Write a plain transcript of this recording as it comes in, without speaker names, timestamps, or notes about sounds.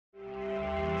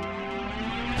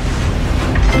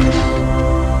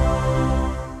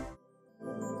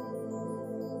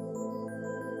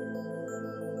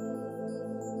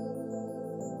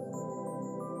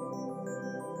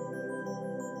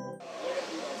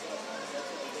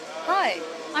Hi,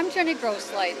 I'm Jenny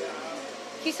Grosslight,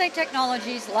 Keysight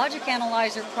Technologies Logic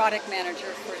Analyzer Product Manager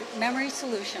for Memory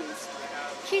Solutions.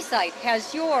 Keysight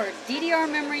has your DDR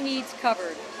memory needs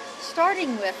covered,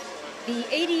 starting with the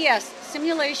ADS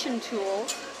simulation tool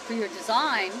for your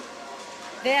design,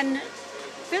 then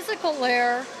physical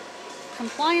layer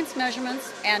compliance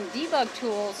measurements and debug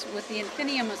tools with the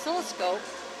Infinium oscilloscope,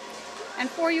 and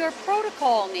for your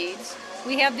protocol needs,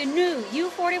 we have the new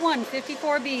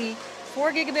U4154B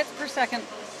 4 gigabits per second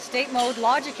state mode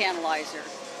logic analyzer.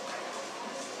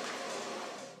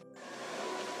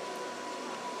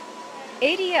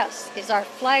 ADS is our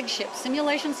flagship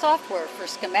simulation software for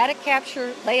schematic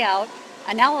capture, layout,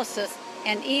 analysis,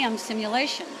 and EM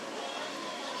simulation.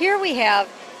 Here we have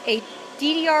a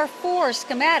DDR4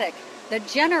 schematic that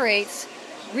generates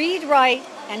read, write,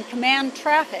 and command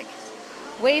traffic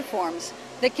waveforms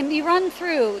that can be run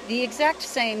through the exact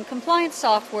same compliance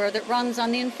software that runs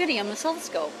on the Infinium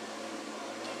oscilloscope.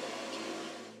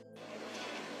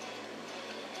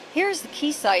 Here's the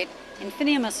Keysight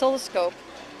Infinium oscilloscope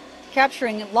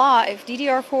capturing live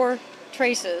DDR4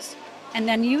 traces and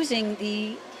then using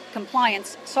the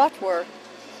compliance software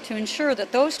to ensure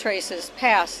that those traces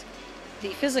pass the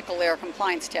physical layer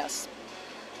compliance tests.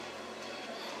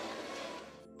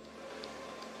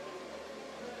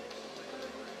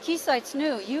 Keysight's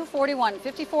new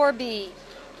U4154B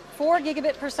 4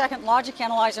 gigabit per second logic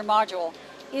analyzer module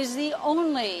is the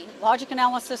only logic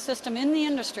analysis system in the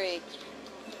industry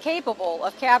capable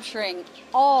of capturing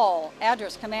all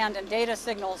address, command, and data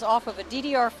signals off of a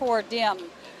DDR4 DIMM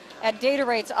at data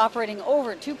rates operating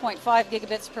over 2.5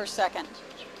 gigabits per second.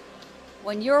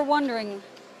 When you're wondering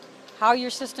how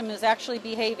your system is actually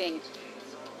behaving,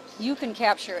 you can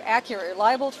capture accurate,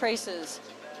 reliable traces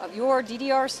of your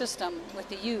DDR system with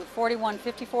the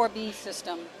U4154B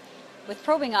system with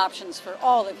probing options for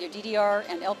all of your DDR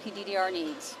and LPDDR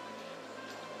needs.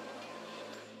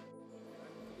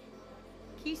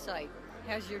 Keysight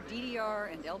has your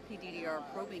DDR and LPDDR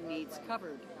probing needs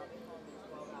covered.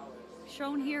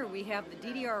 Shown here we have the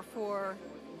DDR4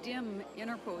 DIMM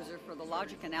interposer for the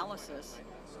logic analysis.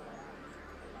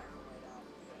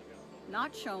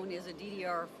 Not shown is a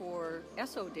DDR4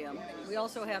 SODIMM. We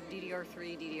also have DDR3,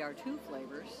 DDR2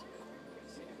 flavors.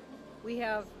 We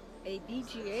have a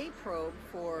BGA probe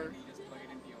for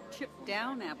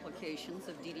chip-down applications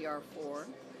of DDR4.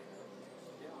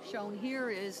 Shown here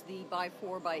is the by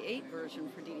 4x8 version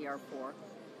for DDR4.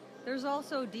 There's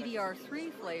also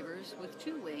DDR3 flavors with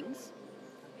 2 wings.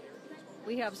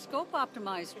 We have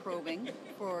scope-optimized probing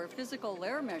for physical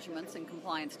layer measurements and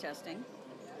compliance testing.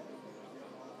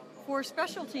 For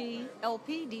specialty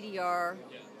LPDDR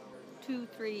 2,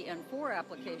 3, and 4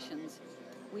 applications,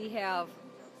 we have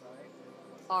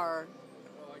our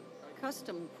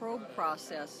custom probe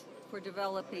process for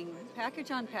developing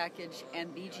package-on-package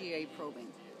and BGA probing.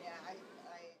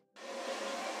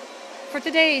 For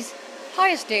today's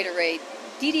highest data rate,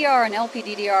 DDR and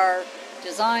LPDDR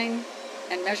design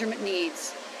and measurement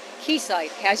needs, Keysight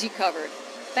has you covered.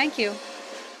 Thank you.